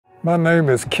My name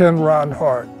is Ken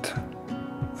Rhinehart.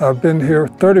 I've been here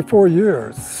 34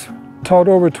 years, taught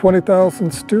over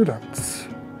 20,000 students,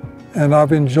 and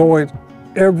I've enjoyed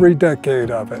every decade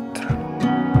of it.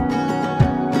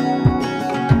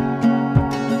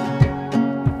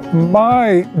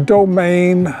 My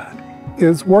domain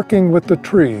is working with the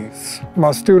trees.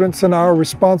 My students and I are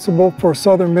responsible for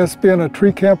Southern Miss being a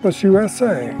Tree Campus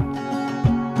USA.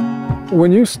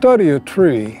 When you study a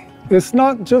tree, it's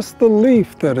not just the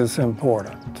leaf that is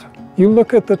important. You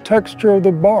look at the texture of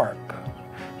the bark.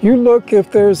 You look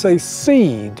if there's a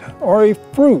seed or a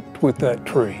fruit with that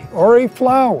tree or a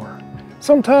flower.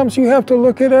 Sometimes you have to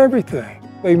look at everything.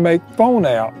 They make phone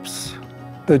apps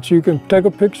that you can take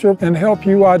a picture and help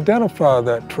you identify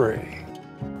that tree.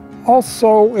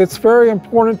 Also, it's very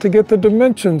important to get the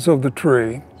dimensions of the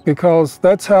tree because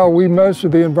that's how we measure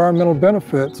the environmental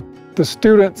benefits. The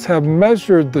students have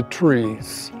measured the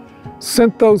trees,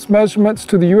 sent those measurements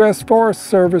to the U.S. Forest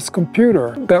Service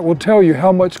computer that will tell you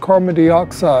how much carbon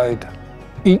dioxide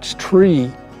each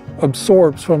tree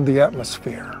absorbs from the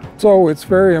atmosphere. So it's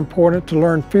very important to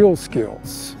learn field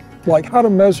skills, like how to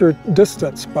measure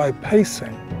distance by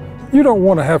pacing. You don't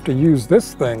want to have to use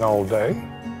this thing all day.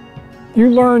 You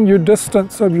learn your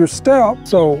distance of your step.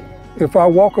 So if I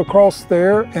walk across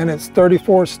there and it's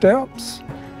 34 steps,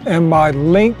 and my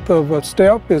length of a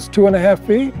step is 2.5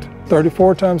 feet,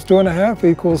 34 times 2.5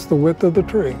 equals the width of the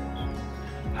tree.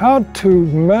 How to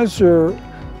measure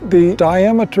the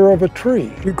diameter of a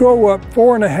tree. You go up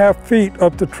 4.5 feet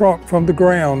up the trunk from the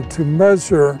ground to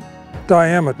measure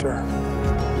diameter.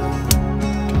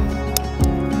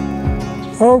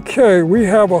 Okay, we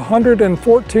have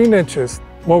 114 inches.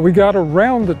 What we got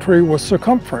around the tree was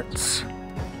circumference,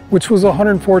 which was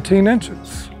 114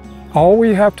 inches. All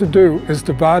we have to do is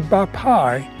divide by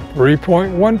pi,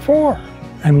 3.14.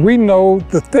 And we know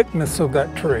the thickness of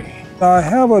that tree. I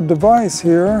have a device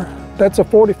here that's a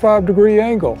 45-degree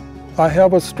angle. I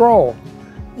have a straw.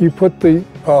 You put the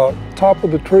top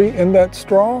of the tree in that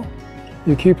straw.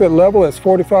 You keep it level, it's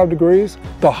 45 degrees.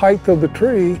 The height of the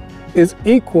tree is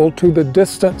equal to the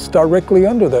distance directly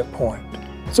under that point.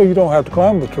 So you don't have to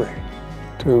climb the tree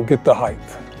to get the height.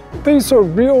 These are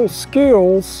real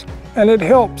skills, and it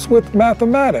helps with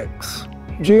mathematics,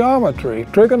 geometry,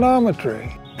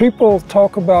 trigonometry. People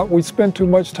talk about we spend too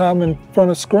much time in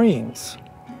front of screens.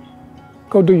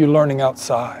 Go do your learning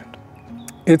outside.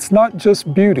 It's not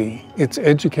just beauty, it's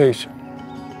education.